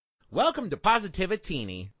Welcome to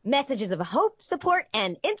Positivitini. Messages of hope, support,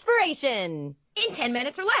 and inspiration. In 10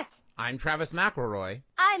 minutes or less. I'm Travis McElroy.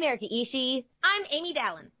 I'm Erica Ishii. I'm Amy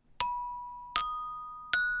Dallin.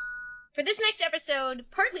 For this next episode,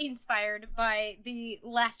 partly inspired by the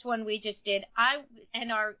last one we just did,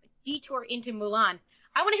 and our detour into Mulan,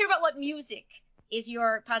 I want to hear about what music is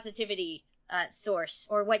your positivity source,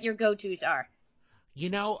 or what your go-tos are. You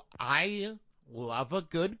know, I love a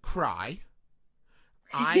good cry.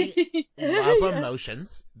 I love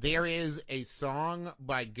emotions. There is a song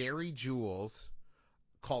by Gary Jules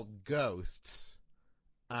called Ghosts.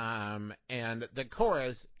 And the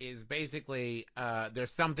chorus is basically,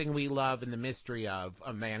 there's something we love in the mystery of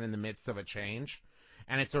a man in the midst of a change.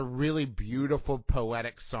 And it's a really beautiful,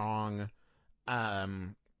 poetic song.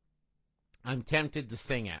 I'm tempted to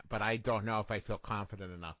sing it, but I don't know if I feel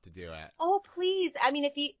confident enough to do it. Oh, please. I mean,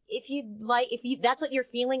 if that's what you're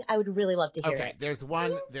feeling, I would really love to hear it. Okay, there's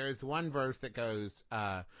one verse that goes,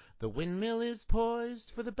 the windmill is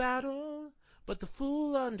poised for the battle, but the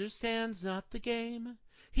fool understands not the game.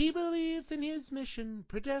 He believes in his mission,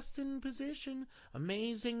 predestined position,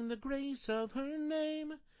 amazing the grace of her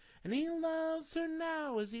name. And he loves her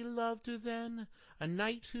now as he loved her then, a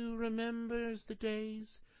knight who remembers the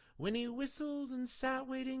days when he whistled and sat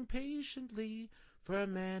waiting patiently for a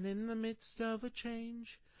man in the midst of a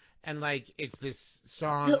change. And like, it's this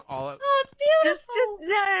song all. Oh, it's beautiful.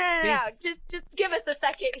 No. Just give us a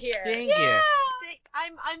second here. Thank you.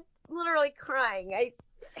 I'm literally crying.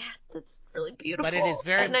 That's really beautiful. But it is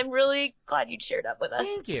very, and I'm really glad you shared up with us.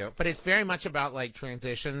 Thank you. But it's very much about like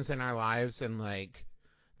transitions in our lives, and like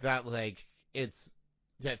that, like it's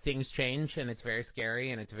that things change, and it's very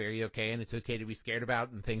scary, and it's very okay, and it's okay to be scared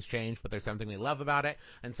about, and things change, but there's something we love about it.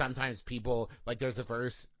 And sometimes people, like, there's a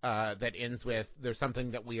verse that ends with, there's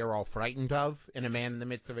something that we are all frightened of in a man in the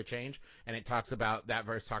midst of a change. And that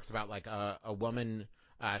verse talks about like a woman,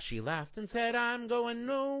 she left and said, I'm going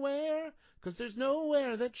nowhere, 'cause there's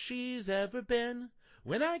nowhere that she's ever been.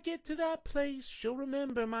 When I get to that place, she'll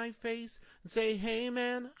remember my face and say, hey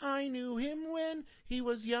man, I knew him when he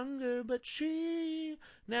was younger, but she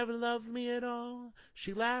never loved me at all.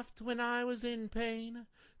 She laughed when I was in pain,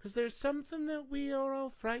 'cause there's something that we are all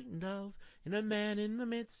frightened of in a man in the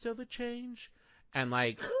midst of a change. And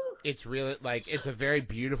like, it's really like, it's a very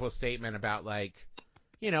beautiful statement about like,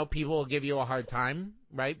 you know, people will give you a hard time,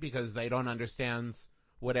 right? Because they don't understand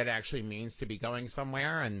what it actually means to be going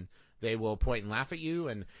somewhere, and they will point and laugh at you.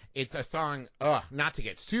 And it's a song, not to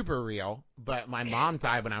get super real, but my mom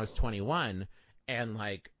died when I was 21. And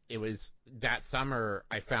like, it was that summer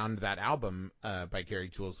I found that album by Gary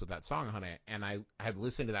Jules with that song on it. And I have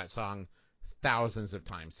listened to that song thousands of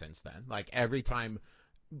times since then. Like every time,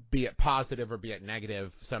 be it positive or be it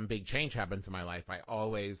negative, some big change happens in my life, I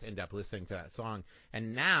always end up listening to that song.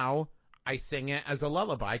 And now I sing it as a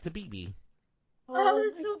lullaby to BB. Oh,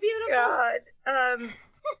 that's so beautiful. God.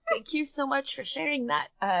 Thank you so much for sharing that,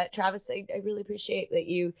 Travis. I really appreciate that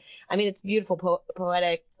it's beautiful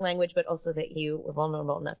poetic language, but also that you were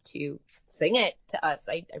vulnerable enough to sing it to us.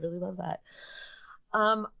 I really love that.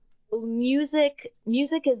 Music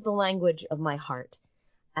is the language of my heart.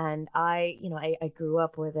 And I grew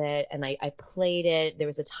up with it, and I played it. There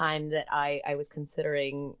was a time that I was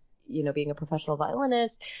considering, being a professional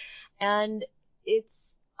violinist, and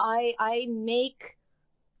I make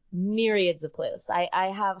myriads of playlists. I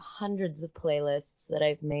have hundreds of playlists that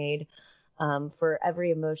I've made for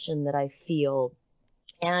every emotion that I feel.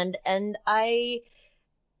 And I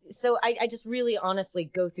just really honestly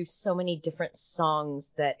go through so many different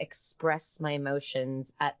songs that express my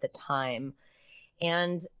emotions at the time.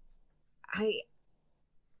 And I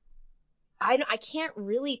can't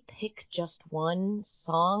really pick just one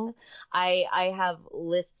song. I have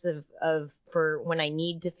lists of for when I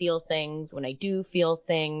need to feel things, when I do feel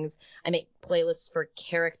things. I make playlists for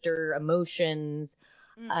character emotions,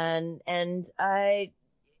 and I,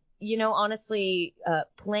 honestly,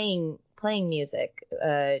 playing music,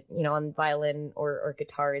 on violin or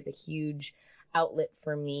guitar is a huge outlet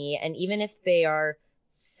for me. And even if they are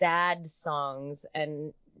sad songs,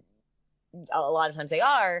 and a lot of times they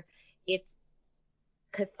are, it's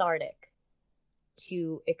cathartic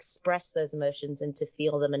to express those emotions and to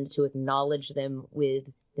feel them and to acknowledge them with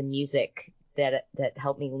the music that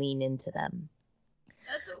helped me lean into them.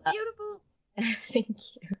 That's so beautiful. Thank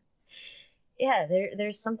you. Yeah,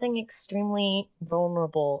 there's something extremely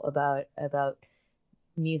vulnerable about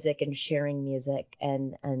music and sharing music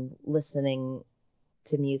and listening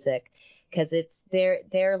to music, because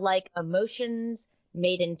they're like emotions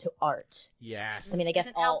made into art. Yes. I mean, I guess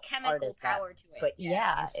There's an all art alchemical is that, power to it. but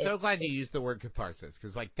yeah, I'm so glad you used the word catharsis,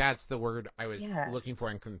 because like that's the word I was Yeah. looking for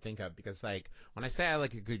and couldn't think of. Because like when I say I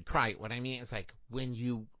like a good cry, what I mean is like when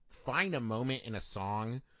you find a moment in a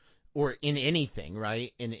song or in anything,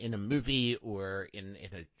 right? In a movie or in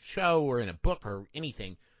a show or in a book or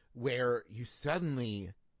anything, where you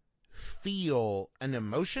suddenly feel an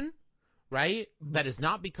emotion, right? That is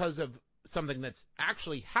not because of something that's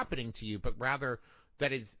actually happening to you, but rather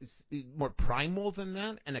that is more primal than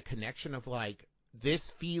that, and a connection of like, this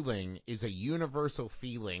feeling is a universal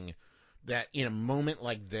feeling that in a moment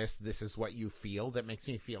like this is what you feel. That makes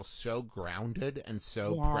me feel so grounded and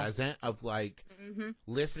so Yes. present, of like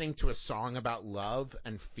listening to a song about love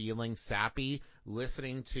and feeling sappy,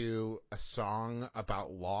 listening to a song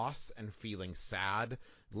about loss and feeling sad,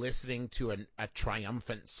 listening to a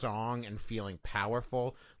triumphant song and feeling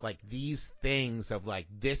powerful. Like these things of like,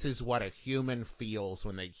 this is what a human feels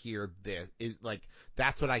when they hear this, is like,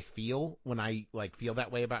 that's what I feel when I like feel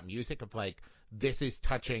that way about music, of like, this is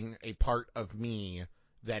touching a part of me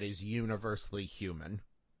that is universally human.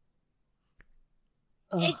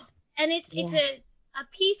 Ugh. It's Yes. a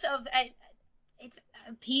piece of it's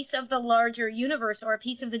a piece of the larger universe, or a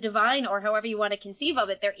piece of the divine, or however you want to conceive of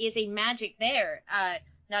it. There is a magic there.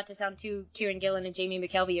 Not to sound too Kieran Gillen and Jamie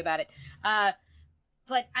McKelvey about it.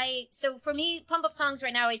 But so for me, pump up songs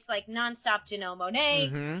right now, it's like nonstop Janelle Monáe.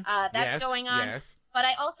 Mm-hmm. That's Yes, going on. Yes. But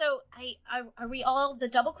I also, are we all the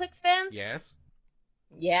Double Clicks fans? Yes.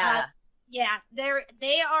 Yeah. Yeah,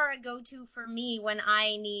 they are a go-to for me when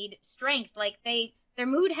I need strength. Like their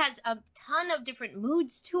mood has a ton of different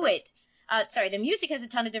moods to it. The music has a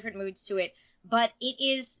ton of different moods to it, but it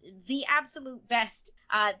is the absolute best.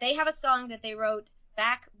 They have a song that they wrote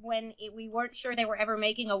back when we weren't sure they were ever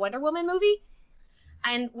making a Wonder Woman movie.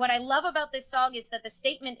 And what I love about this song is that the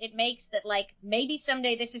statement it makes, that like maybe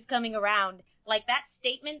someday this is coming around, like that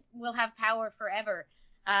statement will have power forever.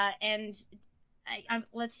 And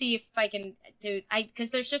let's see if I can do,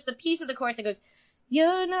 because there's just the piece of the chorus that goes,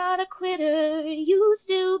 "You're not a quitter, you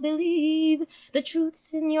still believe, the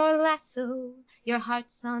truth's in your lasso, your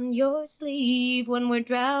heart's on your sleeve. When we're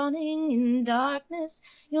drowning in darkness,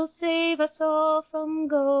 you'll save us all from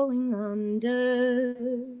going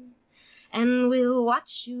under, and we'll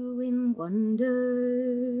watch you in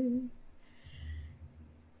wonder."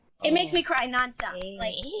 It makes me cry nonstop.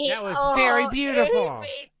 Like, That was very beautiful.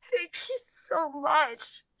 Amy, thank you so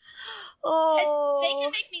much. Oh. they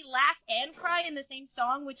can make me laugh and cry in the same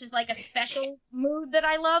song, which is like a special mood that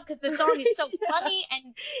I love, because the song is so funny,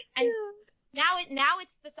 and now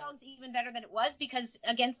it's the song's even better than it was, because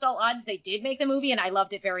against all odds they did make the movie and I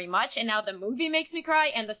loved it very much, and now the movie makes me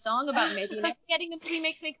cry, and the song about maybe never getting the movie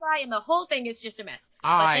makes me cry, and the whole thing is just a mess.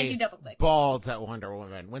 But thank you, Double Clicks. Bawled at Wonder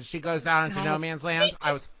Woman when she goes down into no man's land.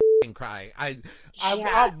 I was crying. Yeah.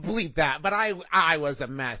 I'll bleep that, but I was a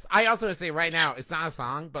mess. I also want to say right now, it's not a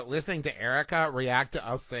song, but listening to Erica react to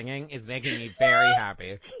us singing is making me very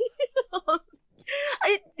happy.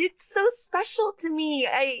 It's so special to me.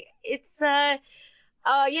 It's in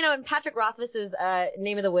Patrick Rothfuss's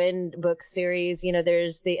Name of the Wind book series,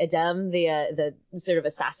 there's the Adem, the sort of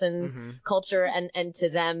assassins culture, and to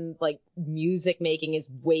them, like, music making is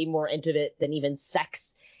way more intimate than even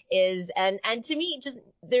sex is, and to me, just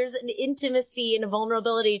there's an intimacy and a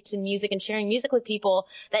vulnerability to music and sharing music with people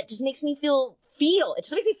that just makes me feel. It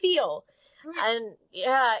just makes me feel, and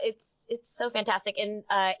yeah, it's so fantastic. And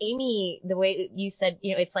Amy, the way you said,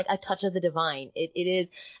 it's like a touch of the divine. It is.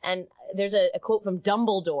 And there's a quote from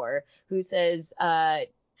Dumbledore who says,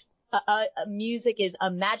 music is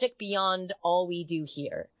a magic beyond all we do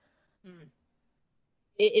here.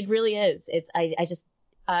 It really is. I just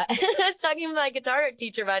I was talking to my guitar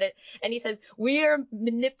teacher about it, and he says, we are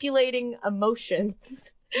manipulating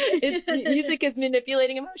emotions. Music is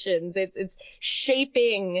manipulating emotions. It's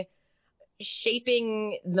shaping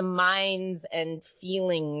the minds and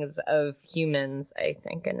feelings of humans, I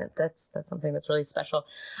think, and that's something that's really special.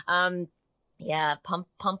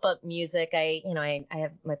 Pump up music. I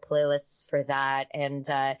have my playlists for that, and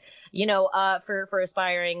for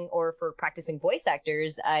aspiring or for practicing voice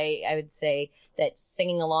actors, I would say that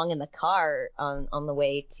singing along in the car on the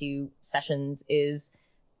way to sessions is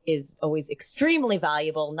always extremely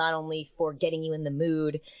valuable, not only for getting you in the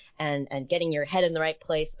mood and getting your head in the right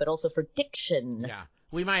place, but also for diction. Yeah.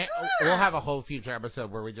 We'll have a whole future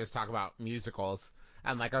episode where we just talk about musicals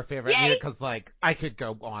and like our favorite music, because like I could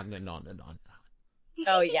go on and on and on.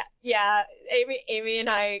 Oh yeah. Yeah. Amy and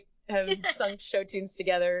I have sung show tunes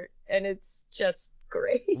together, and it's just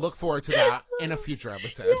great. Look forward to that in a future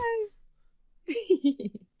episode.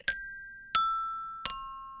 Yay.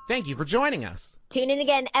 Thank you for joining us. Tune in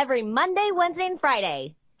again every Monday, Wednesday, and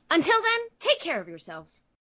Friday. Until then, take care of yourselves.